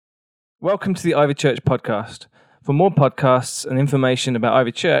Welcome to the Ivy Church podcast. For more podcasts and information about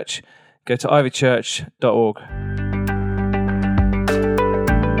Ivy Church, go to ivychurch.org.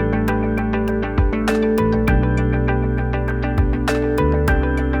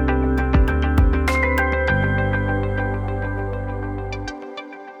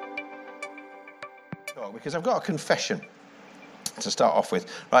 Because I've got a confession to start off with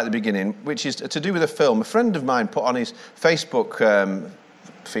right at the beginning, which is to do with a film. A friend of mine put on his Facebook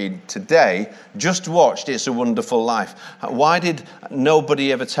feed today, just watched It's a Wonderful Life. Why did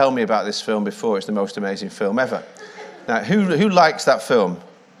nobody ever tell me about this film before? It's the most amazing film ever. Now, who likes that film?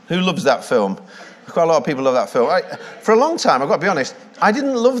 Who loves that film? Quite a lot of people love that film. For a long time, I've got to be honest, I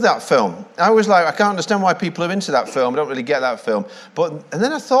didn't love that film. I was like, I can't understand why people are into that film. I don't really get that film. And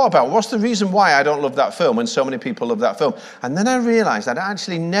then I thought about what's the reason why I don't love that film when so many people love that film. And then I realised I'd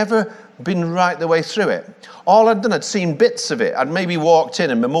actually never been right the way through it. All I'd done, I'd seen bits of it. I'd maybe walked in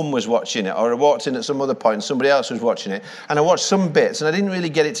and my mum was watching it, or I walked in at some other point and somebody else was watching it, and I watched some bits and I didn't really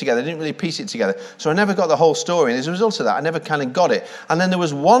get it together. I didn't really piece it together. So I never got the whole story, and as a result of that, I never kind of got it. And then there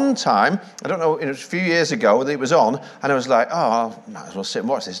was one time, I don't know, it was a few years ago that it was on, and I was like, oh, I might as well sit and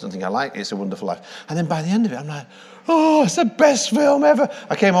watch this. I don't think I like it. It's a Wonderful Life. And then by the end of it, I'm like, oh, it's the best film ever.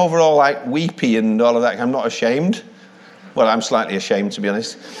 I came over all like weepy and all of that. I'm not ashamed. Well, I'm slightly ashamed, to be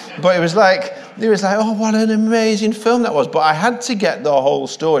honest. But it was like, oh, what an amazing film that was. But I had to get the whole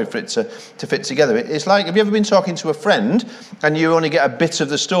story for it to fit together. It's like, have you ever been talking to a friend and you only get a bit of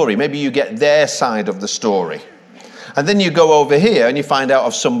the story? Maybe you get their side of the story. And then you go over here and you find out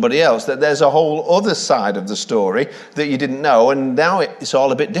of somebody else that there's a whole other side of the story that you didn't know. And now it's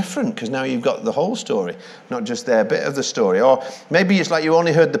all a bit different because now you've got the whole story, not just their bit of the story. Or maybe it's like you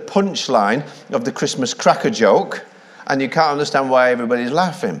only heard the punchline of the Christmas cracker joke, and you can't understand why everybody's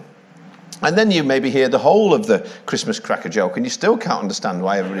laughing. And then you maybe hear the whole of the Christmas cracker joke, and you still can't understand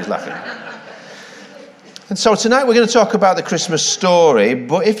why everybody's laughing. And so tonight we're going to talk about the Christmas story,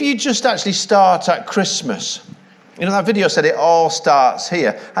 but if you just actually start at Christmas, you know, that video said it all starts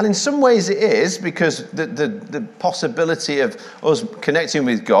here. And in some ways it is, because the possibility of us connecting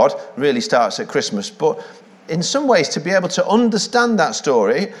with God really starts at Christmas. But in some ways, to be able to understand that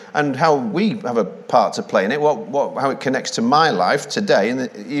story and how we have a part to play in it, how it connects to my life today,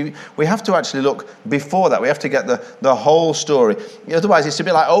 and we have to actually look before that. We have to get the whole story. Otherwise, it's a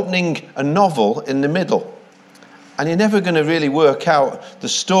bit like opening a novel in the middle. And you're never going to really work out the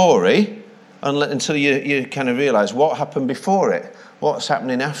story until you kind of realise what happened before it, what's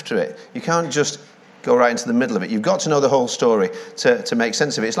happening after it. You can't just go right into the middle of it. You've got to know the whole story to make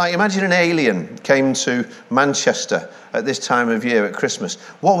sense of it. It's like, imagine an alien came to Manchester at this time of year at Christmas.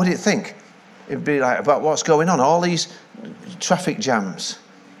 What would it think? It'd be like, about what's going on, all these traffic jams,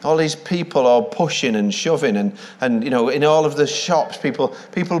 all these people all pushing and shoving, and you know, in all of the shops, people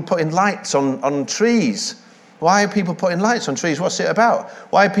putting lights on trees. Why are people putting lights on trees? What's it about?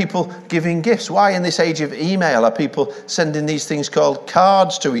 Why are people giving gifts? Why in this age of email are people sending these things called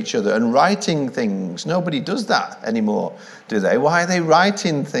cards to each other and writing things? Nobody does that anymore, do they? Why are they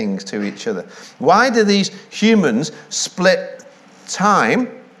writing things to each other? Why do these humans split time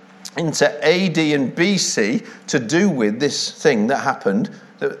into AD and BC to do with this thing that happened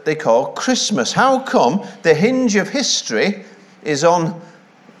that they call Christmas? How come the hinge of history is on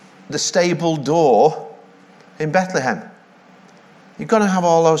the stable door in Bethlehem? You're going to have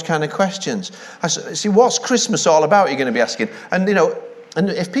all those kind of questions. See, what's Christmas all about, you're going to be asking. And, you know, and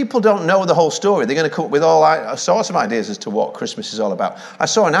if people don't know the whole story, they're going to come up with all sorts of ideas as to what Christmas is all about. I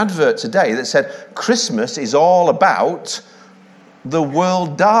saw an advert today that said, Christmas is all about the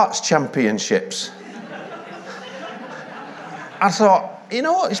World Darts Championships. I thought, you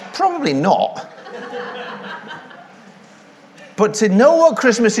know what, it's probably not. But to know what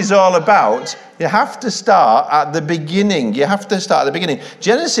Christmas is all about, you have to start at the beginning.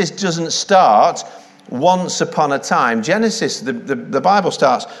 Genesis doesn't start once upon a time. Genesis, the Bible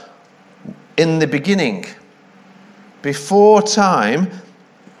starts in the beginning. Before time,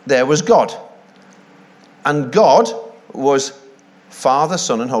 there was God. And God was Father,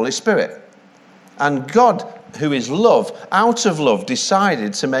 Son, and Holy Spirit. And God, who is love, out of love,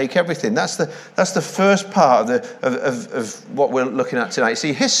 decided to make everything. That's the first part of what we're looking at tonight.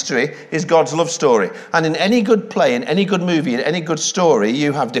 See, history is God's love story. And in any good play, in any good movie, in any good story,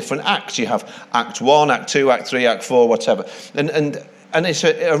 you have different acts. You have Act 1, Act 2, Act 3, Act 4, whatever. And it's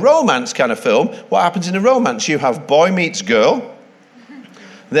a romance kind of film. What happens in a romance? You have boy meets girl,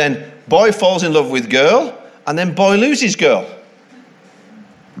 then boy falls in love with girl, and then boy loses girl.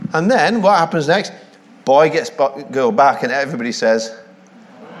 And then what happens next? Boy gets girl back, and everybody says,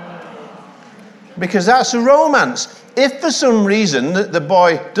 because that's a romance. if for some reason the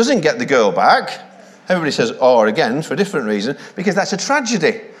boy doesn't get the girl back, everybody says, or again, for a different reason, because that's a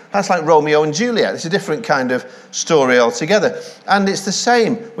tragedy. That's like Romeo and Juliet. It's a different kind of story altogether. And it's the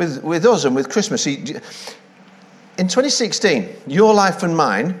same with us and with Christmas. See, in 2016, your life and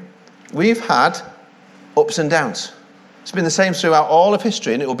mine, we've had ups and downs. It's been the same throughout all of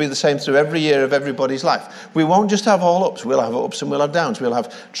history, and it will be the same through every year of everybody's life. We won't just have all ups. We'll have ups and we'll have downs. We'll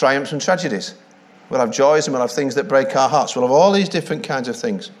have triumphs and tragedies. We'll have joys and we'll have things that break our hearts. We'll have all these different kinds of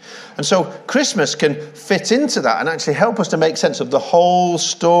things. And so Christmas can fit into that and actually help us to make sense of the whole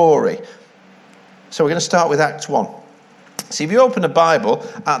story. So we're going to start with Acts 1. See, if you open the Bible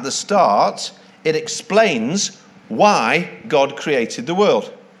at the start, it explains why God created the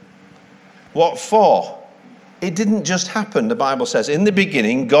world. What for? It didn't just happen, the Bible says. In the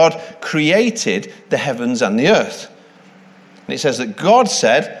beginning, God created the heavens and the earth. And it says that God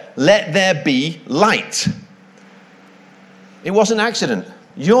said, let there be light. It wasn't an accident.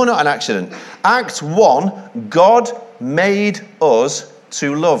 You're not an accident. Act 1, God made us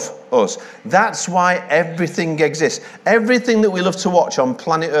to love us. That's why everything exists. Everything that we love to watch on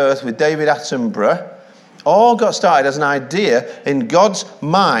planet Earth with David Attenborough all got started as an idea in God's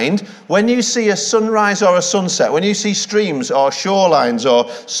mind. When you see a sunrise or a sunset, when you see streams or shorelines or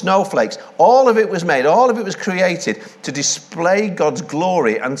snowflakes, all of it was made, all of it was created to display God's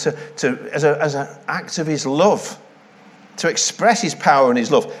glory and as an act of his love, to express his power and his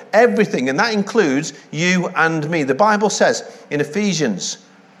love. Everything, and that includes you and me. The Bible says in Ephesians,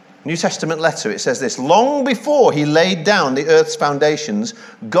 New Testament letter, it says this: long before he laid down the earth's foundations,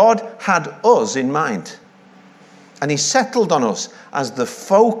 God had us in mind. And he settled on us as the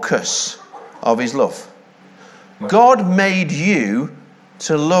focus of his love. God made you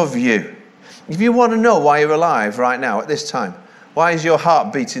to love you. If you want to know why you're alive right now at this time, why is your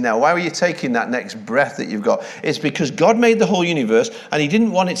heart beating now? Why are you taking that next breath that you've got? It's because God made the whole universe and he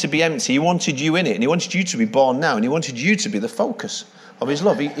didn't want it to be empty. He wanted you in it, and he wanted you to be born now, and he wanted you to be the focus of his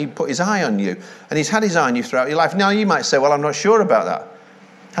love. He put his eye on you, and he's had his eye on you throughout your life. Now you might say, well, I'm not sure about that.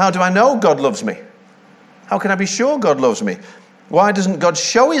 How do I know God loves me? How can I be sure God loves me? Why doesn't God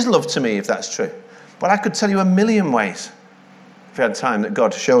show his love to me if that's true? Well, I could tell you a million ways, if you had time, that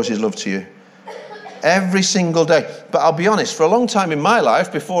God shows his love to you. Every single day. But I'll be honest, for a long time in my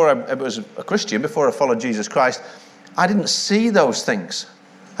life, before I was a Christian, before I followed Jesus Christ, I didn't see those things.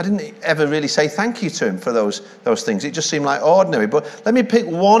 I didn't ever really say thank you to him for those things. It just seemed like ordinary. But let me pick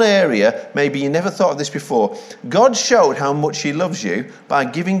one area, maybe you never thought of this before. God showed how much he loves you by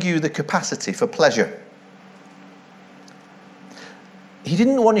giving you the capacity for pleasure. He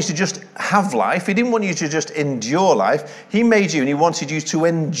didn't want you to just have life. He didn't want you to just endure life. He made you and he wanted you to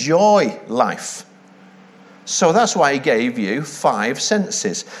enjoy life. So that's why he gave you 5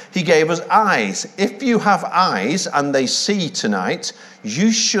 senses. He gave us eyes. If you have eyes and they see tonight,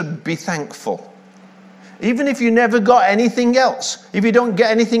 you should be thankful. Even if you never got anything else, if you don't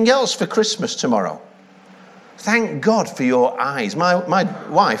get anything else for Christmas tomorrow, thank God for your eyes. My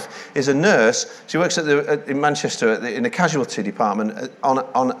wife is a nurse. She works in Manchester in the casualty department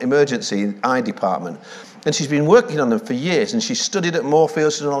on emergency eye department. And she's been working on them for years, and she's studied at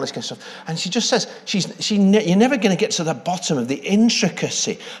Moorfields and all this kind of stuff. And she just says, you're never going to get to the bottom of the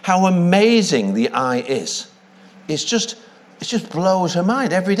intricacy, how amazing the eye is. It just blows her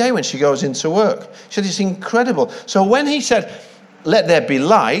mind every day when she goes into work. She said, it's incredible. So when he said, let there be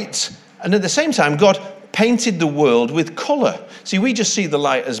light, and at the same time, God painted the world with colour. See, we just see the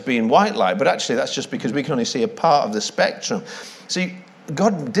light as being white light, but actually that's just because we can only see a part of the spectrum. See,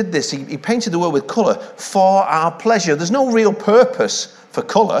 God did this. He painted the world with colour for our pleasure. There's no real purpose for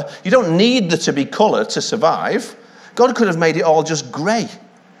colour. You don't need there to be colour to survive. God could have made it all just grey.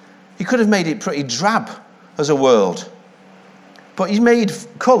 He could have made it pretty drab as a world. But he made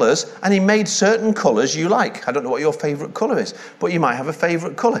colours, and he made certain colours you like. I don't know what your favourite colour is, but you might have a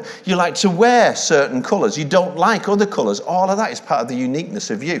favourite colour. You like to wear certain colours. You don't like other colours. All of that is part of the uniqueness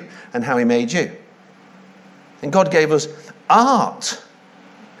of you and how he made you. And God gave us art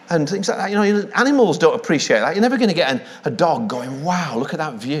and things like that. You know, animals don't appreciate that. You're never going to get a dog going, wow, look at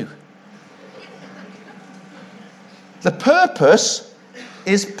that view. The purpose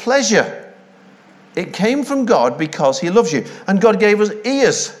is pleasure. It came from God because he loves you. And God gave us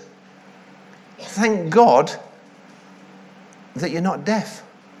ears. Thank God that you're not deaf.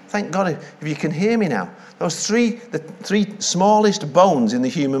 Thank God if you can hear me now. The three smallest bones in the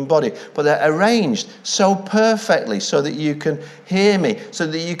human body, but they're arranged so perfectly so that you can hear me, so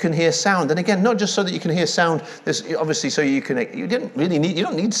that you can hear sound. And again, not just so that you can hear sound, there's obviously so you don't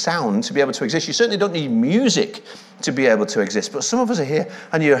need sound to be able to exist. You certainly don't need music to be able to exist. But some of us are here,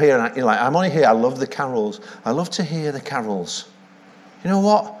 and you're here, and you're like, I'm only here, I love the carols. I love to hear the carols. You know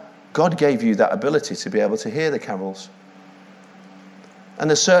what? God gave you that ability to be able to hear the carols. And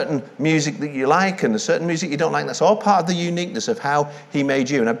there's certain music that you like and there's certain music you don't like. That's all part of the uniqueness of how he made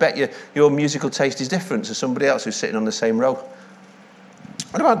you. And I bet your musical taste is different to somebody else who's sitting on the same row.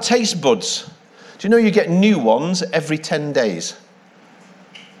 What about taste buds? Do you know you get new ones every 10 days?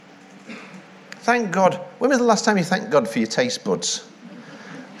 Thank God. When was the last time you thanked God for your taste buds?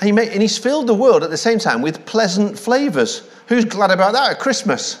 And he's filled the world at the same time with pleasant flavours. Who's glad about that at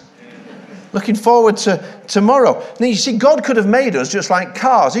Christmas? Looking forward to tomorrow. Now, you see, God could have made us just like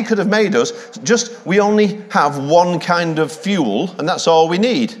cars. He could have made us we only have one kind of fuel, and that's all we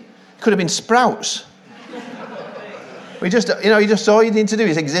need. It could have been sprouts. All you need to do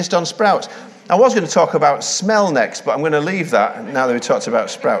is exist on sprouts. I was going to talk about smell next, but I'm going to leave that now that we talked about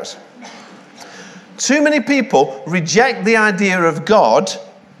sprouts. Too many people reject the idea of God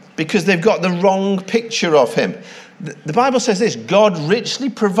because they've got the wrong picture of him. The Bible says this: God richly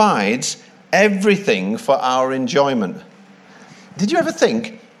provides everything for our enjoyment. Did you ever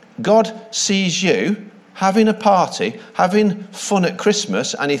think God sees you having a party, having fun at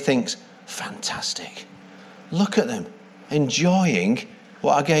Christmas, and he thinks, fantastic, look at them, enjoying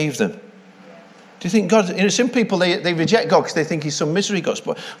what I gave them? Do you think God, some people, they reject God because they think he's some misery God.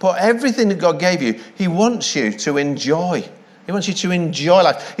 But everything that God gave you, he wants you to enjoy. He wants you to enjoy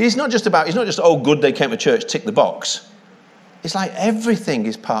life. It's not just, oh, good, they came to church, tick the box. It's like everything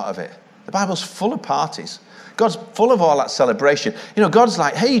is part of it. The Bible's full of parties. God's full of all that celebration. God's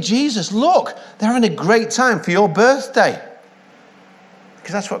like, hey, Jesus, look, they're having a great time for your birthday.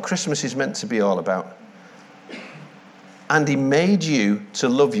 Because that's what Christmas is meant to be all about. And he made you to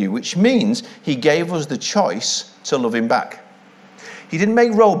love you, which means he gave us the choice to love him back. He didn't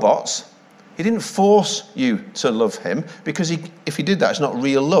make robots. He didn't force you to love him, because if he did that, it's not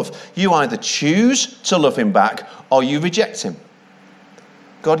real love. You either choose to love him back or you reject him.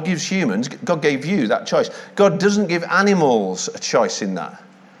 God gave you that choice. God doesn't give animals a choice in that.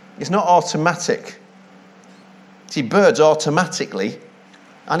 It's not automatic. See, birds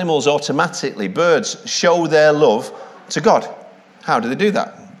show their love to God. How do they do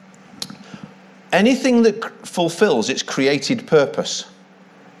that? Anything that fulfills its created purpose.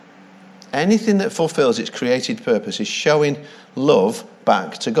 Anything that fulfills its created purpose is showing love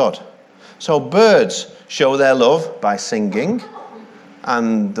back to God. So birds show their love by singing.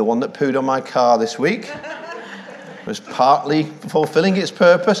 And the one that pooed on my car this week was partly fulfilling its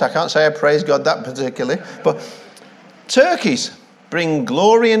purpose. I can't say I praise God that particularly. But turkeys bring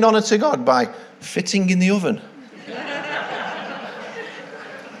glory and honour to God by fitting in the oven.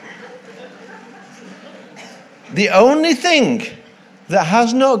 The only thing that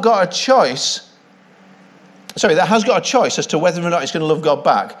has got a choice as to whether or not it's going to love God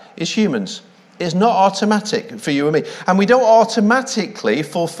back is humans. It's not automatic for you and me. And we don't automatically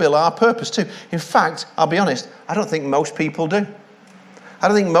fulfill our purpose too. In fact, I'll be honest, I don't think most people do. I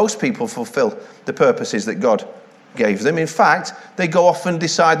don't think most people fulfill the purposes that God gave them. In fact, they go off and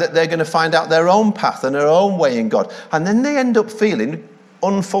decide that they're going to find out their own path and their own way in God. And then they end up feeling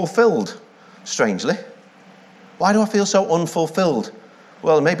unfulfilled, strangely. Why do I feel so unfulfilled?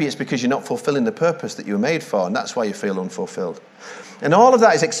 Well, maybe it's because you're not fulfilling the purpose that you were made for, and that's why you feel unfulfilled. And all of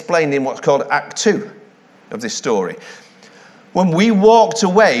that is explained in what's called Act 2 of this story. When we walked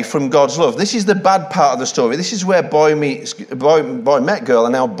away from God's love, this is the bad part of the story. This is where boy met girl,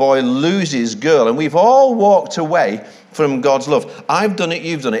 and now boy loses girl. And we've all walked away from God's love. I've done it,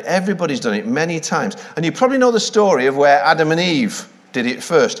 you've done it, everybody's done it many times. And you probably know the story of where Adam and Eve did it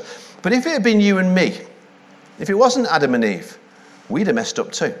first. But if it had been you and me, if it wasn't Adam and Eve, we'd have messed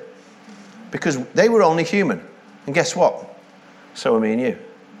up too. Because they were only human. And guess what? So are me and you.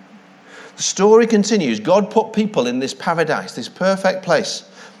 The story continues. God put people in this paradise, this perfect place.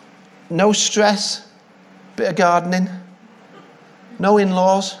 No stress, bit of gardening, no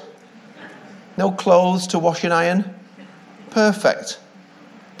in-laws, no clothes to wash and iron. Perfect.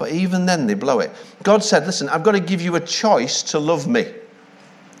 But even then they blow it. God said, listen, I've got to give you a choice to love me.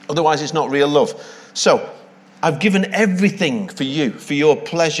 Otherwise it's not real love. So I've given everything for you, for your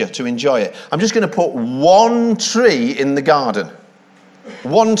pleasure to enjoy it. I'm just going to put one tree in the garden.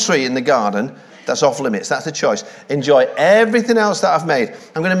 One tree in the garden, that's off limits. That's the choice. Enjoy everything else that I've made.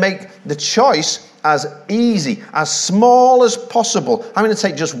 I'm going to make the choice as easy, as small as possible. I'm going to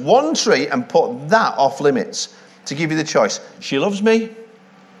take just one tree and put that off limits to give you the choice. She loves me.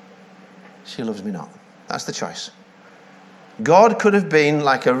 She loves me not. That's the choice. God could have been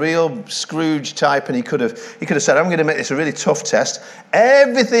like a real Scrooge type, and he could have said, I'm going to make this a really tough test.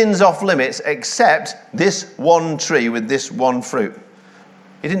 Everything's off limits except this one tree with this one fruit.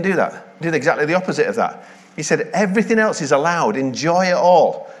 He didn't do that. He did exactly the opposite of that. He said, everything else is allowed. Enjoy it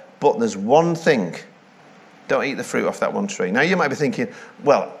all. But there's one thing. Don't eat the fruit off that one tree. Now, you might be thinking,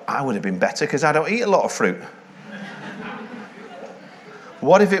 well, I would have been better because I don't eat a lot of fruit.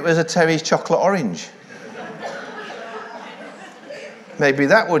 What if it was a Terry's chocolate orange? Maybe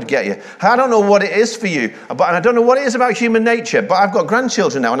that would get you. I don't know what it is for you, and I don't know what it is about human nature, but I've got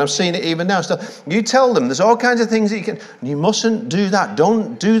grandchildren now, and I'm seeing it even now. So you tell them there's all kinds of things that you mustn't do that.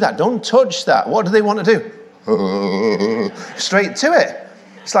 Don't do that. Don't touch that. What do they want to do? Straight to it.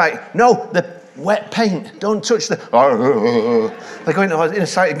 It's like, no, the wet paint. Don't touch the... They're going in a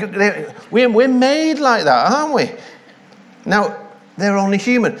side. We're made like that, aren't we? Now, they're only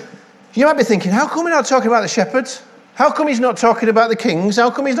human. You might be thinking, how come we're not talking about the shepherds? How come he's not talking about the kings? How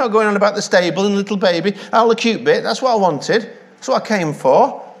come he's not going on about the stable and the little baby? All the cute bit. That's what I wanted. That's what I came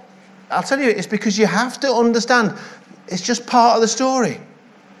for. I'll tell you, it's because you have to understand. It's just part of the story.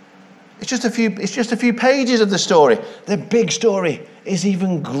 It's just a few pages of the story. The big story is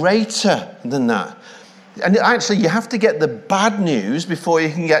even greater than that. And actually, you have to get the bad news before you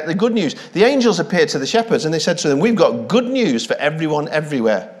can get the good news. The angels appeared to the shepherds and they said to them, we've got good news for everyone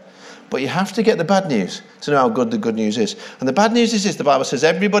everywhere. But you have to get the bad news to know how good the good news is. And the bad news is this: the Bible says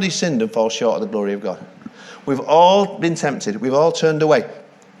everybody sinned and falls short of the glory of God. We've all been tempted. We've all turned away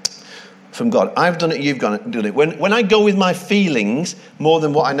from God. I've done it, you've done it. When I go with my feelings more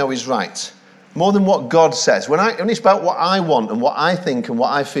than what I know is right, more than what God says, when it's about what I want and what I think and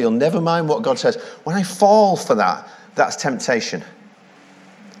what I feel, never mind what God says, when I fall for that, that's temptation.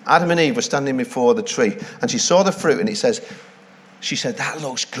 Adam and Eve were standing before the tree and she saw the fruit and she said, that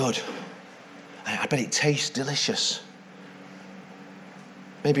looks good. I bet it tastes delicious.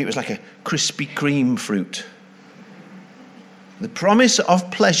 Maybe it was like a Krispy Kreme fruit. The promise of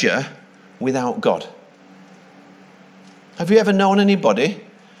pleasure without God. Have you ever known anybody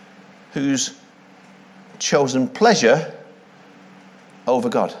who's chosen pleasure over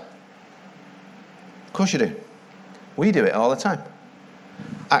God? Of course you do. We do it all the time.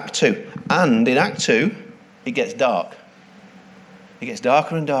 Act 2. And in Act 2, it gets dark. It gets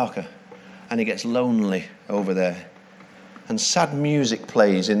darker and darker. And it gets lonely over there. And sad music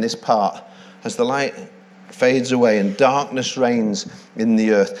plays in this part as the light fades away and darkness reigns in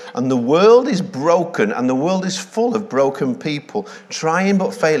the earth. And the world is broken, and the world is full of broken people trying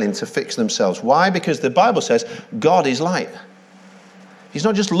but failing to fix themselves. Why? Because the Bible says God is light. He's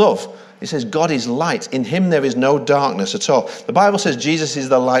not just love. It says God is light. In him there is no darkness at all. The Bible says Jesus is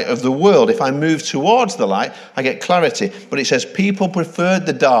the light of the world. If I move towards the light, I get clarity. But it says people preferred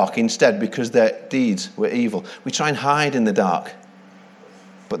the dark instead because their deeds were evil. We try and hide in the dark.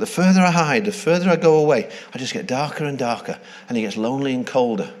 But the further I hide, the further I go away, I just get darker and darker. And it gets lonely and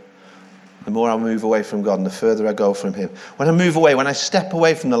colder. The more I move away from God and the further I go from him. When I move away, when I step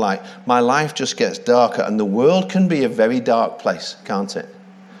away from the light, my life just gets darker. And the world can be a very dark place, can't it?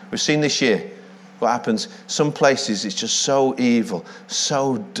 We've seen this year what happens. Some places it's just so evil,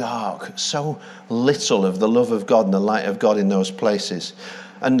 so dark, so little of the love of God and the light of God in those places.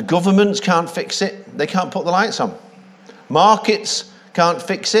 And governments can't fix it. They can't put the lights on. Markets can't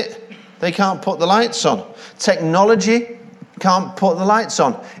fix it. They can't put the lights on. Technology can't put the lights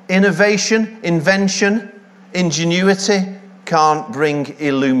on. Innovation, invention, ingenuity can't bring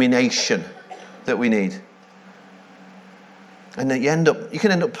illumination that we need. And then you can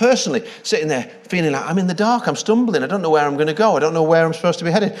end up personally sitting there feeling like I'm in the dark, I'm stumbling, I don't know where I'm going to go, I don't know where I'm supposed to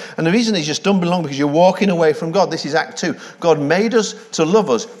be headed. And the reason is you're stumbling along because you're walking away from God. This is Act 2. God made us to love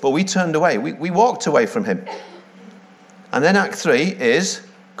us, but we turned away. We walked away from him. And then Act 3 is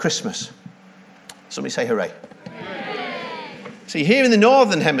Christmas. Somebody say hooray. See, here in the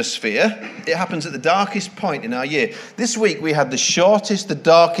Northern Hemisphere, it happens at the darkest point in our year. This week we had the shortest, the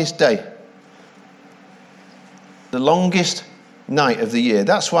darkest day. The longest night of the year.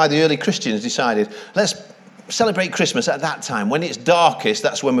 That's why the early Christians decided, let's celebrate Christmas at that time. When it's darkest,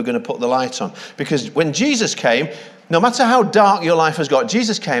 that's when we're going to put the light on. Because when Jesus came, no matter how dark your life has got,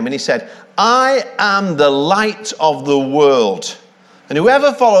 Jesus came and he said, I am the light of the world. And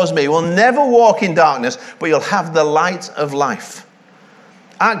whoever follows me will never walk in darkness, but you'll have the light of life.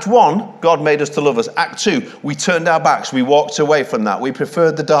 Act 1, God made us to love us. Act 2, we turned our backs. We walked away from that. We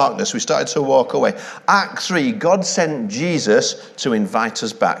preferred the darkness. We started to walk away. Act 3, God sent Jesus to invite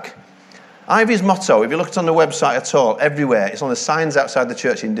us back. Ivy's motto, if you look at it on the website at all, everywhere, it's on the signs outside the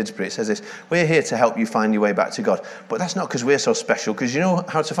church in Didsbury, it says this: we're here to help you find your way back to God. But that's not because we're so special, because you know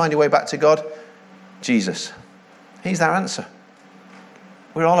how to find your way back to God? Jesus. He's our answer.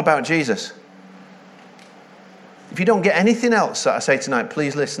 We're all about Jesus. If you don't get anything else that I say tonight,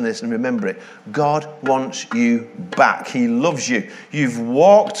 please listen to this and remember it. God wants you back. He loves you. You've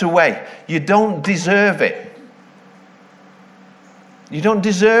walked away. You don't deserve it. You don't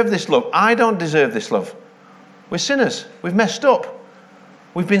deserve this love. I don't deserve this love. We're sinners. We've messed up.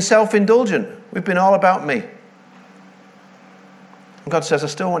 We've been self-indulgent. We've been all about me. And God says, I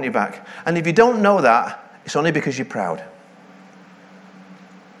still want you back. And if you don't know that, it's only because you're proud.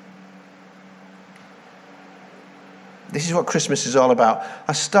 This is what Christmas is all about.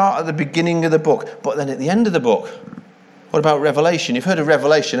 I start at the beginning of the book, but then at the end of the book, what about Revelation? You've heard of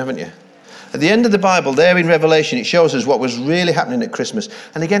Revelation, haven't you? At the end of the Bible, there in Revelation, it shows us what was really happening at Christmas.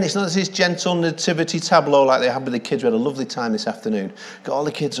 And again, it's not this gentle nativity tableau like they had with the kids. We had a lovely time this afternoon. Got all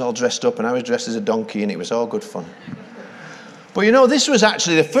the kids all dressed up, and I was dressed as a donkey, and it was all good fun. But you know, this was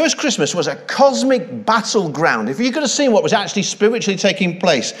actually, the first Christmas was a cosmic battleground. If you could have seen what was actually spiritually taking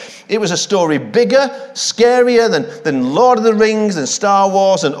place, it was a story bigger, scarier than Lord of the Rings and Star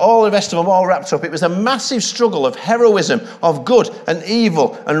Wars and all the rest of them all wrapped up. It was a massive struggle of heroism, of good and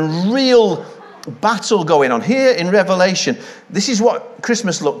evil, and real battle going on. Here in Revelation, this is what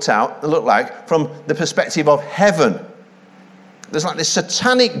Christmas looked like from the perspective of heaven. There's like this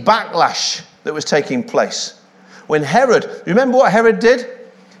satanic backlash that was taking place. When Herod, remember what Herod did?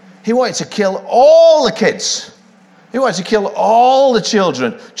 He wanted to kill all the kids. He wanted to kill all the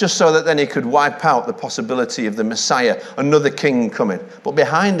children just so that then he could wipe out the possibility of the Messiah, another king coming. But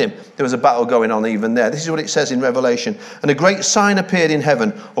behind him, there was a battle going on even there. This is what it says in Revelation. And a great sign appeared in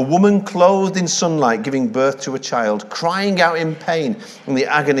heaven, a woman clothed in sunlight giving birth to a child, crying out in pain in the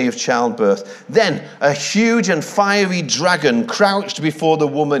agony of childbirth. Then a huge and fiery dragon crouched before the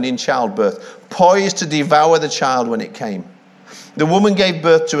woman in childbirth, poised to devour the child when it came. The woman gave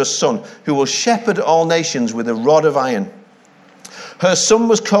birth to a son who will shepherd all nations with a rod of iron. Her son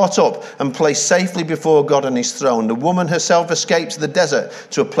was caught up and placed safely before God on his throne. The woman herself escaped to the desert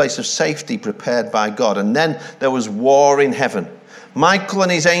to a place of safety prepared by God. And then there was war in heaven. Michael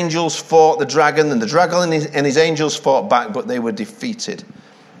and his angels fought the dragon, and the dragon and his angels fought back, but they were defeated.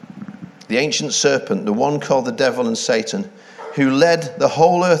 The ancient serpent, the one called the devil and Satan, who led the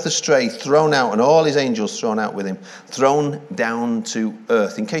whole earth astray, thrown out, and all his angels thrown out with him, thrown down to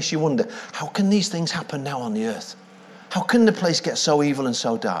earth. In case you wonder, how can these things happen now on the earth? How can the place get so evil and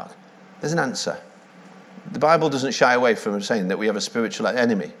so dark? There's an answer. The Bible doesn't shy away from saying that we have a spiritual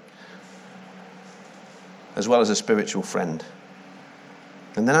enemy, as well as a spiritual friend.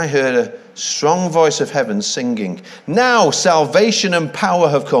 And then I heard a strong voice of heaven singing, "Now salvation and power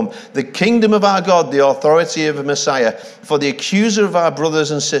have come, the kingdom of our God, the authority of the Messiah. For the accuser of our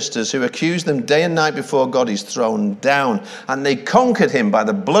brothers and sisters who accuse them day and night before God is thrown down. And they conquered him by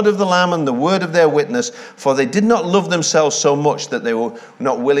the blood of the Lamb and the word of their witness, for they did not love themselves so much that they were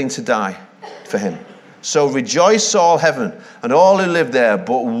not willing to die for him. So rejoice all heaven and all who live there,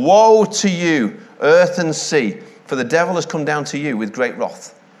 but woe to you, earth and sea, for the devil has come down to you with great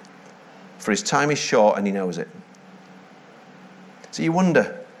wrath. For his time is short and he knows it." So you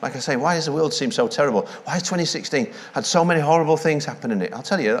wonder, like I say, why does the world seem so terrible? Why has 2016 had so many horrible things happen in it? I'll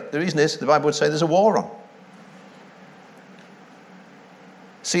tell you, the reason is the Bible would say there's a war on.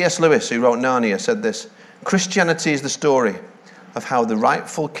 C.S. Lewis, who wrote Narnia, said this: "Christianity is the story of how the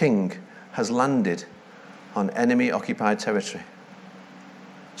rightful king has landed on enemy-occupied territory."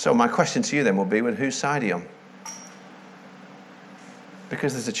 So my question to you then will be, well, whose side are you on?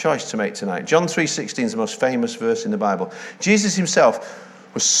 Because there's a choice to make tonight. John 3:16 is the most famous verse in the Bible. Jesus himself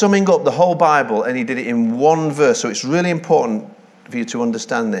was summing up the whole Bible, and he did it in one verse. So it's really important for you to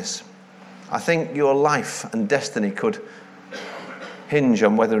understand this. I think your life and destiny could hinge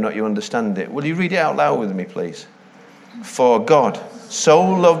on whether or not you understand it. Will you read it out loud with me, please? "For God so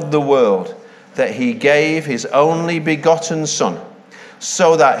loved the world that he gave his only begotten Son,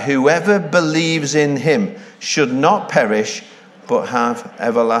 so that whoever believes in him should not perish, but have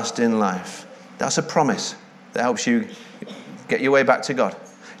everlasting life." That's a promise that helps you get your way back to God.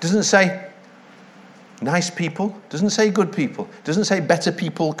 It doesn't say nice people, doesn't say good people, doesn't say better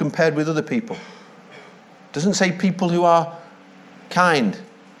people compared with other people, doesn't say people who are kind.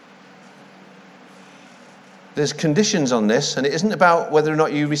 There's conditions on this, and it isn't about whether or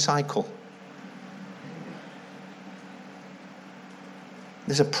not you recycle.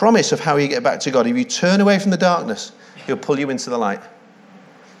 There's a promise of how you get back to God. If you turn away from the darkness, he'll pull you into the light.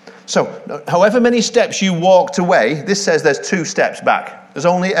 So, however many steps you walked away, this says there's 2 steps back. There's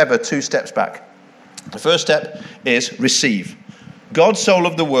only ever 2 steps back. The first step is receive. God so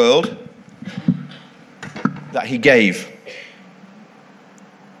loved the world that he gave.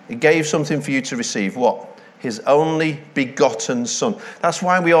 He gave something for you to receive. What? His only begotten Son. That's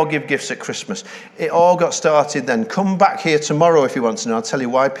why we all give gifts at Christmas. It all got started then. Come back here tomorrow if you want to know. I'll tell you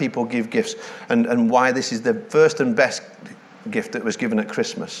why people give gifts and why this is the first and best gift that was given at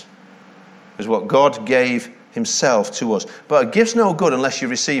Christmas. Is what God gave himself to us. But a gift's no good unless you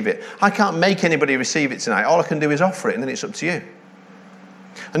receive it. I can't make anybody receive it tonight. All I can do is offer it, and then it's up to you.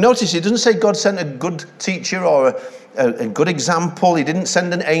 And notice it doesn't say God sent a good teacher or a good example. He didn't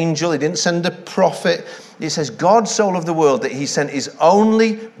send an angel. He didn't send a prophet. It says God so loved the world that he sent his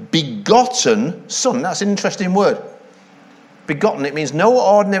only begotten Son. That's an interesting word. Begotten, it means no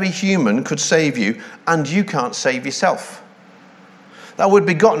ordinary human could save you, and you can't save yourself. That word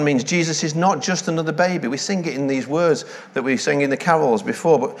begotten means Jesus is not just another baby. We sing it in these words that we sang in the carols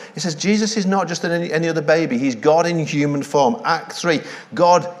before, but it says Jesus is not just any other baby. He's God in human form. Act 3,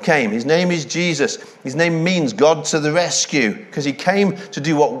 God came. His name is Jesus. His name means God to the rescue, because he came to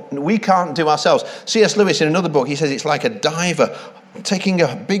do what we can't do ourselves. C.S. Lewis in another book, he says it's like a diver taking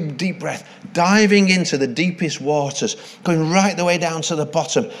a big deep breath, diving into the deepest waters, going right the way down to the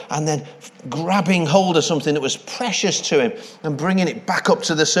bottom, and then grabbing hold of something that was precious to him and bringing it back up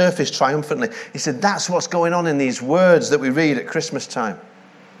to the surface triumphantly. He said that's what's going on in these words that we read at Christmas time.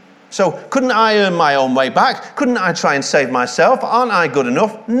 So couldn't I earn my own way back? Couldn't I try and save myself? Aren't I good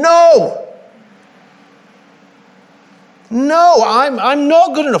enough? No! No, I'm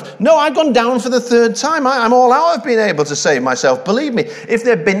not good enough. No, I've gone down for the 3rd time. I'm all out of being able to save myself. Believe me, if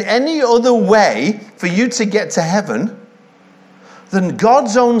there'd been any other way for you to get to heaven than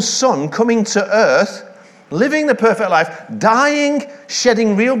God's own Son coming to earth, living the perfect life, dying,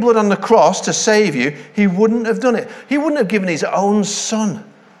 shedding real blood on the cross to save you, he wouldn't have done it. He wouldn't have given his own Son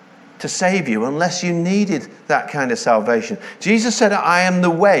to save you unless you needed that kind of salvation. Jesus said, I am the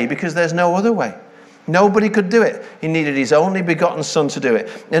way, because there's no other way. Nobody could do it. He needed his only begotten Son to do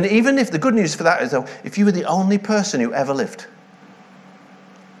it. And even if the good news for that is, though, if you were the only person who ever lived,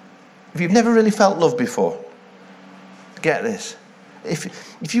 if you've never really felt love before, get this.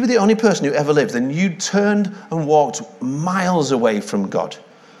 If you were the only person who ever lived, then you turned and walked miles away from God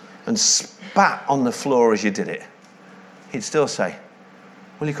and spat on the floor as you did it, he'd still say,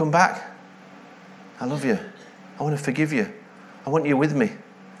 will you come back? I love you. I want to forgive you. I want you with me.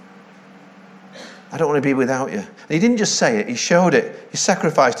 I don't want to be without you. And he didn't just say it, he showed it. He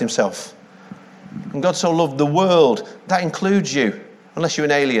sacrificed himself. And God so loved the world. That includes you, unless you're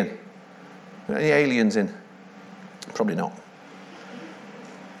an alien. Are any aliens in? Probably not.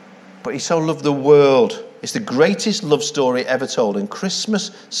 But he so loved the world. It's the greatest love story ever told. And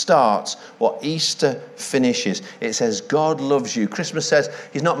Christmas starts what Easter finishes. It says, God loves you. Christmas says,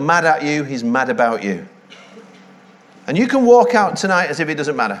 he's not mad at you, he's mad about you. And you can walk out tonight as if it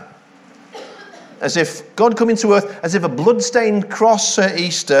doesn't matter. As if God coming to earth, as if a blood-stained cross at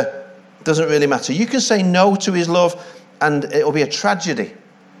Easter doesn't really matter. You can say no to his love, and it'll be a tragedy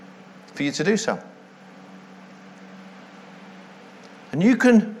for you to do so. And you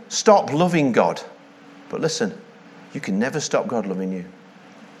can stop loving God. But listen, you can never stop God loving you.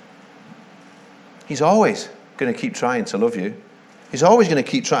 He's always going to keep trying to love you. He's always going to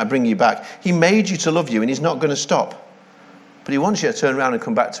keep trying to bring you back. He made you to love you, and he's not going to stop. But he wants you to turn around and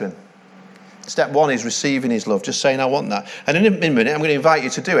come back to him. Step 1 is receiving his love, just saying, I want that. And in a minute, I'm going to invite you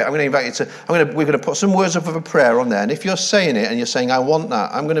to do it. We're going to put some words up of a prayer on there. And if you're saying it and you're saying, I want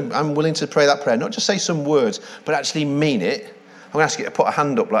that, I'm willing to pray that prayer. Not just say some words, but actually mean it. I'm going to ask you to put a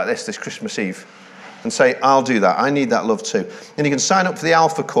hand up like this Christmas Eve and say, I'll do that. I need that love too. And you can sign up for the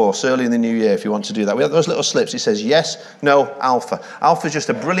Alpha course early in the new year if you want to do that. We have those little slips. It says yes, no, Alpha. Alpha is just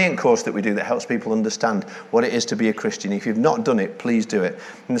a brilliant course that we do that helps people understand what it is to be a Christian. If you've not done it, please do it.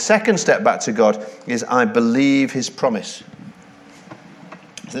 And the second step back to God is I believe his promise.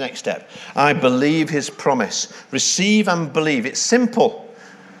 The next step. I believe his promise. Receive and believe. It's simple.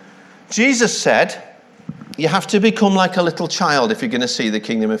 Jesus said, you have to become like a little child if you're going to see the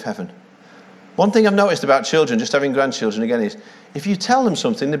kingdom of heaven. One thing I've noticed about children, just having grandchildren again, is if you tell them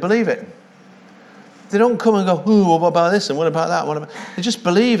something, they believe it. They don't come and go, ooh, what about this and what about that? They just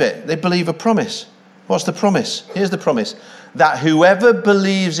believe it. They believe a promise. What's the promise? Here's the promise. That whoever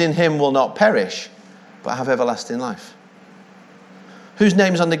believes in him will not perish, but have everlasting life. Whose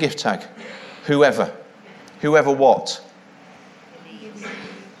name's on the gift tag? Whoever. Whoever what?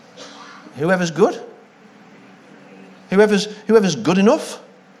 Whoever's good? Whoever's good enough?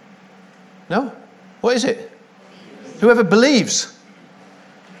 No? What is it? Whoever believes.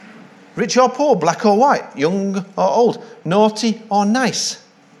 Rich or poor, black or white, young or old, naughty or nice.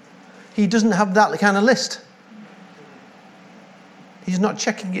 He doesn't have that kind of list. He's not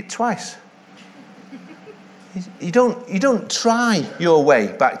checking it twice. You don't try your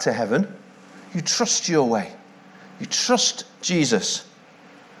way back to heaven. You trust your way. You trust Jesus.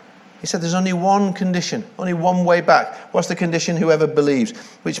 He said there's only one condition, only one way back. What's the condition? Whoever believes.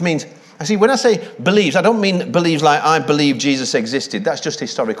 Which means, when I say believes, I don't mean believes like I believe Jesus existed. That's just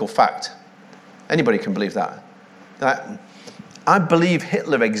historical fact. Anybody can believe that. I believe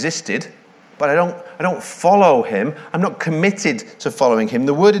Hitler existed, but I don't follow him. I'm not committed to following him.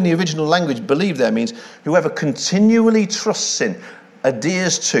 The word in the original language, believe, there means whoever continually trusts in,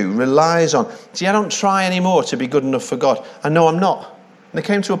 adheres to, relies on. See, I don't try anymore to be good enough for God. I know I'm not. And it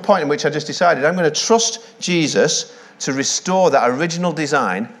came to a point in which I just decided I'm going to trust Jesus to restore that original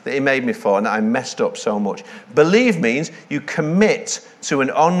design that he made me for and that I messed up so much. Believe means you commit to an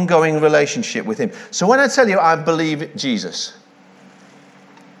ongoing relationship with him. So when I tell you I believe Jesus,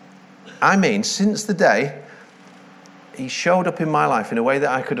 I mean since the day he showed up in my life in a way that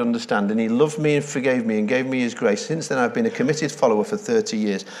I could understand, and he loved me and forgave me and gave me his grace. Since then I've been a committed follower for 30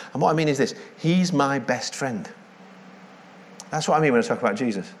 years. And what I mean is this: he's my best friend. That's what I mean when I talk about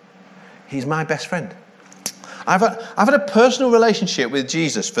Jesus. He's my best friend. I've had a personal relationship with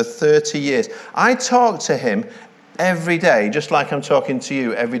Jesus for 30 years. I talk to him every day, just like I'm talking to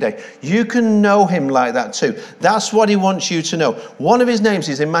you every day. You can know him like that too. That's what he wants you to know. One of his names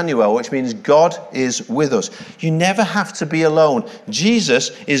is Emmanuel, which means God is with us. You never have to be alone.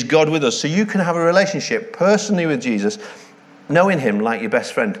 Jesus is God with us. So you can have a relationship personally with Jesus, knowing him like your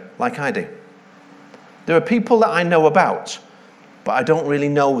best friend, like I do. There are people that I know about, but I don't really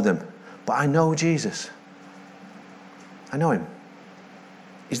know them. But I know Jesus. I know him.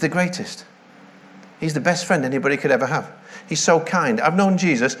 He's the greatest. He's the best friend anybody could ever have. He's so kind. I've known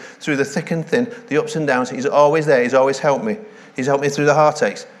Jesus through the thick and thin, the ups and downs. He's always there. He's always helped me. He's helped me through the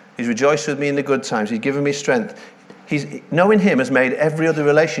heartaches. He's rejoiced with me in the good times. He's given me strength. Knowing him has made every other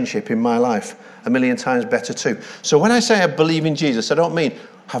relationship in my life a million times better too. So when I say I believe in Jesus, I don't mean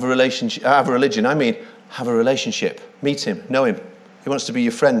have a religion. I mean have a relationship. Meet him. Know him. He wants to be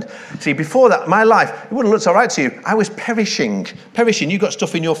your friend. See, before that, my life, it wouldn't look all right to you. I was perishing. Perishing. You've got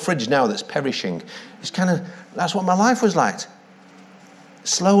stuff in your fridge now that's perishing. That's what my life was like.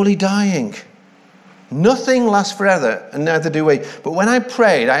 Slowly dying. Nothing lasts forever, and neither do we. But when I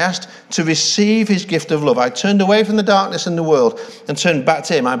prayed, I asked to receive his gift of love. I turned away from the darkness and the world and turned back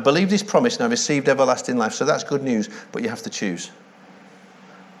to him. I believed his promise and I received everlasting life. So that's good news, but you have to choose.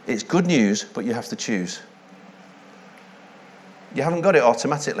 It's good news, but you have to choose. You haven't got it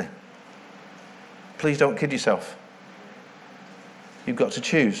automatically. Please don't kid yourself. You've got to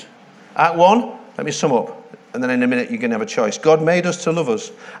choose. Act 1, let me sum up. And then in a minute you're going to have a choice. God made us to love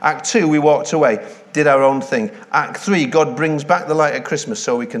us. Act 2, we walked away, did our own thing. Act 3, God brings back the light at Christmas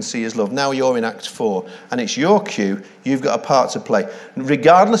so we can see his love. Now you're in Act 4, and it's your cue. You've got a part to play.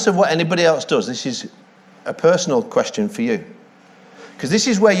 Regardless of what anybody else does, this is a personal question for you. Because this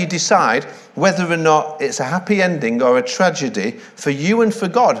is where you decide whether or not it's a happy ending or a tragedy for you and for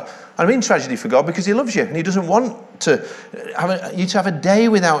God. I mean tragedy for God because he loves you and he doesn't want you to have a day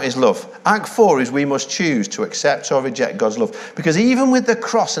without his love. Act 4 is we must choose to accept or reject God's love. Because even with the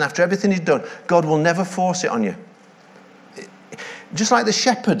cross and after everything he's done, God will never force it on you. Just like the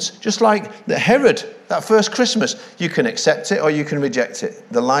shepherds, just like the Herod, that first Christmas, you can accept it or you can reject it,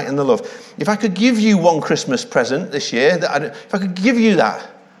 the light and the love. If I could give you one Christmas present this year, if I could give you that,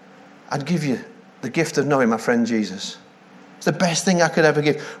 I'd give you the gift of knowing my friend Jesus. It's the best thing I could ever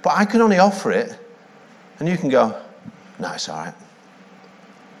give. But I can only offer it, and you can go, no, it's all right.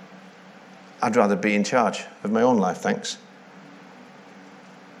 I'd rather be in charge of my own life, thanks.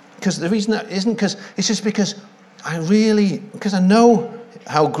 Because the reason that isn't it's just because I know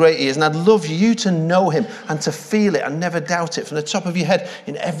how great he is, and I'd love you to know him and to feel it and never doubt it from the top of your head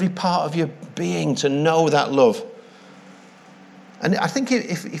in every part of your being, to know that love. And I think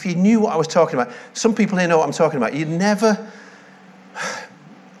if you knew what I was talking about, some people here know what I'm talking about, you'd never...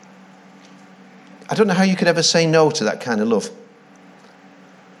 I don't know how you could ever say no to that kind of love.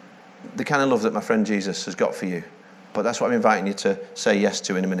 The kind of love that my friend Jesus has got for you. But that's what I'm inviting you to say yes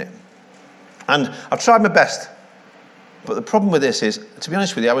to in a minute. And I've tried my best. But the problem with this is, to be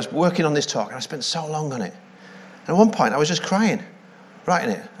honest with you, I was working on this talk and I spent so long on it. And at one point I was just crying,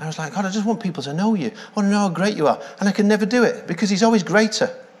 writing it. I was like, God, I just want people to know you. I want to know how great you are. And I can never do it because he's always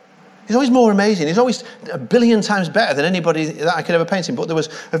greater. He's always more amazing. He's always a billion times better than anybody that I could ever paint him. But there was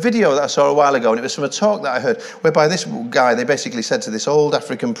a video that I saw a while ago, and it was from a talk that I heard, whereby this guy, they basically said to this old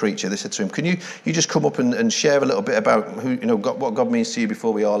African preacher, they said to him, can you just come up and share a little bit about what God means to you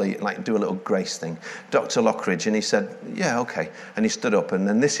before we all eat, like do a little grace thing. Dr. Lockridge, and he said, yeah, okay. And he stood up, and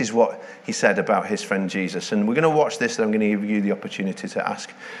then this is what he said about his friend Jesus. And we're going to watch this, and I'm going to give you the opportunity to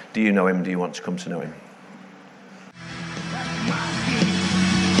ask, do you know him? Do you want to come to know him?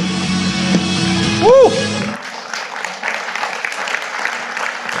 Woo!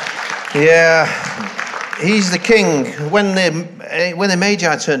 Yeah, he's the king. When the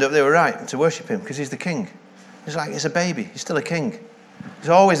Magi turned up, they were right to worship him because he's the king. It's like he's a baby. He's still a king. He's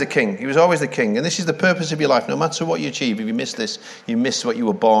always the king. He was always the king. And this is the purpose of your life. No matter what you achieve, if you miss this, you miss what you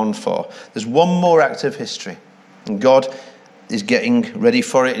were born for. There's one more act of history. And God is getting ready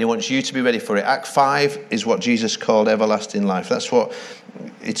for it, and he wants you to be ready for it. Act 5 is what Jesus called everlasting life. That's what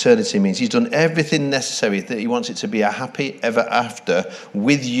eternity means. He's done everything necessary that he wants it to be a happy ever after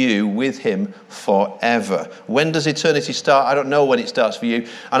with you, with him forever. When does eternity start? I don't know when it starts for you.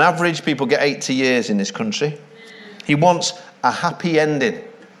 On average, people get 80 years in this country. He wants a happy ending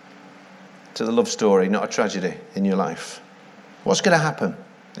to the love story, not a tragedy in your life. What's going to happen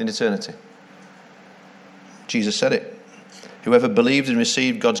in eternity? Jesus said it. Whoever believed and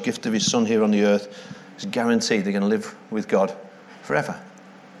received God's gift of his son here on the earth is guaranteed they're going to live with God forever.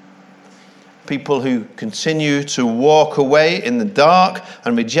 People who continue to walk away in the dark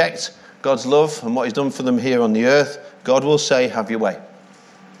and reject God's love and what he's done for them here on the earth, God will say, have your way.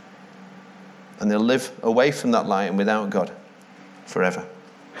 And they'll live away from that light and without God forever.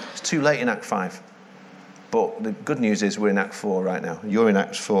 It's too late in Act 5. But the good news is we're in Act 4 right now. You're in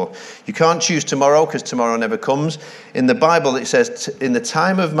Act 4. You can't choose tomorrow because tomorrow never comes. In the Bible it says, in the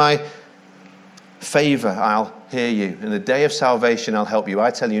time of my favor I'll hear you. In the day of salvation I'll help you.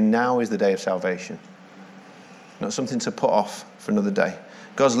 I tell you, now is the day of salvation. Not something to put off for another day.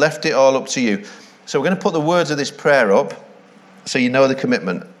 God's left it all up to you. So we're going to put the words of this prayer up so you know the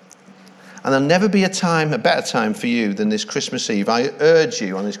commitment. And there'll never be a better time for you than this Christmas Eve. I urge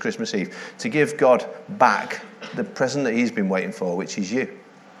you on this Christmas Eve to give God back the present that he's been waiting for, which is you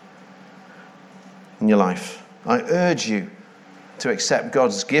in your life. I urge you to accept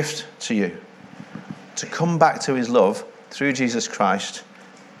God's gift to you, to come back to his love through Jesus Christ.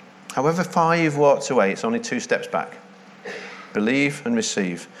 However far you've walked away, it's only 2 steps back. Believe and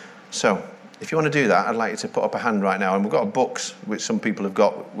receive. So, if you want to do that, I'd like you to put up a hand right now. And we've got a box, which some people have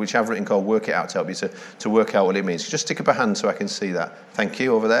got, which I've written called Work It Out, to help you to work out what it means. Just stick up a hand so I can see that. Thank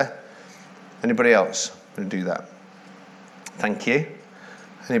you, over there. Anybody else going to do that? Thank you.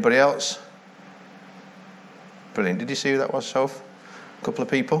 Anybody else? Brilliant. Did you see who that was, Soph? A couple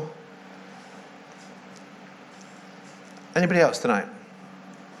of people. Anybody else tonight?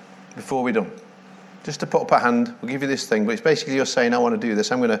 Before we're done. Just to put up a hand, we'll give you this thing, but it's basically you're saying, I want to do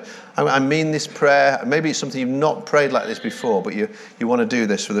this. I mean this prayer. Maybe it's something you've not prayed like this before, but you want to do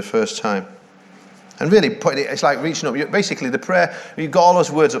this for the first time. And really, it's like reaching up. Basically, the prayer, you've got all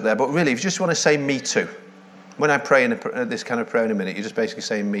those words up there, but really, if you just want to say me too. When I pray in this kind of prayer in a minute, you're just basically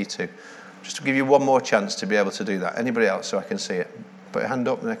saying me too. Just to give you one more chance to be able to do that. Anybody else so I can see it? Put your hand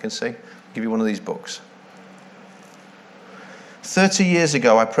up and I can see. I'll give you one of these books. 30 years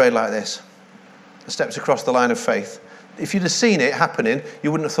ago, I prayed like this. I stepped across the line of faith. If you'd have seen it happening,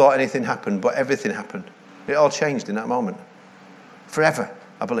 you wouldn't have thought anything happened, but everything happened. It all changed in that moment. Forever,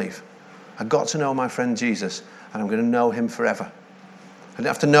 I believe. I got to know my friend Jesus, and I'm going to know him forever. I didn't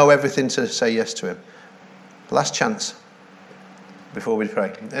have to know everything to say yes to him. Last chance before we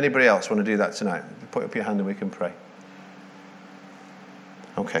pray. Anybody else want to do that tonight? Put up your hand and we can pray.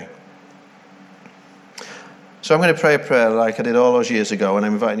 Okay. So I'm going to pray a prayer like I did all those years ago, and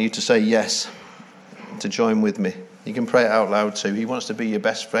I'm inviting you to say yes, to join with me. You can pray it out loud too. He wants to be your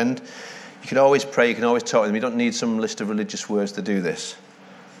best friend. You can always pray, you can always talk to him. You don't need some list of religious words to do this.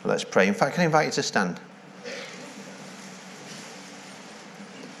 But let's pray. In fact, can I invite you to stand?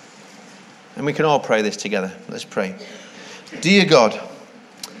 And we can all pray this together. Let's pray. Dear God,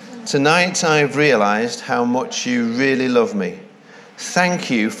 tonight I've realized how much you really love me. Thank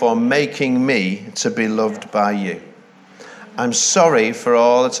you for making me to be loved by you. I'm sorry for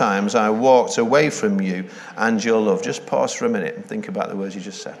all the times I walked away from you and your love. Just pause for a minute and think about the words you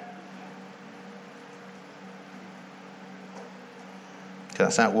just said.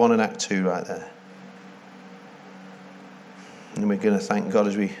 That's Act 1 and Act 2 right there. And we're going to thank God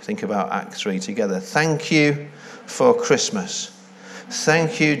as we think about Act 3 together. Thank you for Christmas.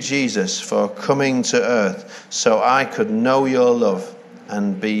 Thank you, Jesus, for coming to earth so I could know your love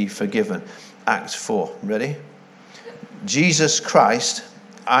and be forgiven. Act 4. Ready? Jesus Christ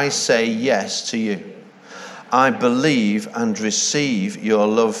I say yes to you. I believe and receive your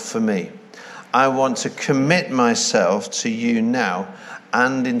love for me. I want to commit myself to you now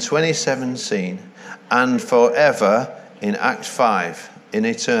and in 2017 and forever in Act 5 in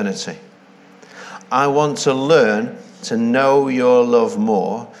eternity. I want to learn to know your love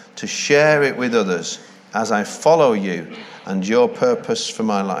more, to share it with others as I follow you and your purpose for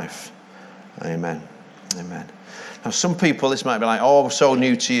my life. Amen. Amen. Now, some people, this might be like, oh, so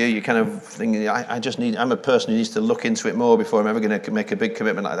new to you. You kind of think, I'm a person who needs to look into it more before I'm ever going to make a big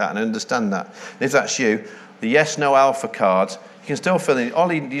commitment like that. And I understand that. And if that's you, the yes, no alpha cards, you can still fill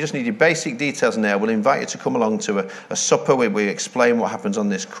in. You just need your basic details in there. We'll invite you to come along to a supper where we explain what happens on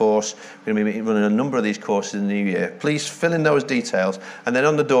this course. We're going to be running a number of these courses in the new year. Please fill in those details. And then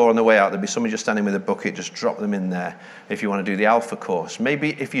on the door on the way out, there'll be somebody just standing with a bucket. Just drop them in there if you want to do the alpha course.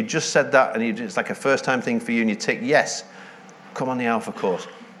 Maybe if you just said that and it's like a first time thing for you and you tick yes, come on the alpha course.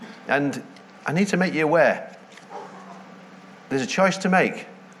 And I need to make you aware. There's a choice to make.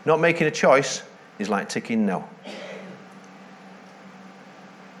 Not making a choice is like ticking no.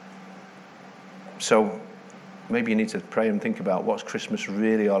 So maybe you need to pray and think about what's Christmas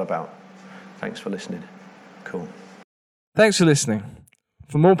really all about. Thanks for listening. Cool. Thanks for listening.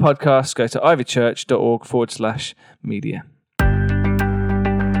 For more podcasts, go to ivychurch.org/media.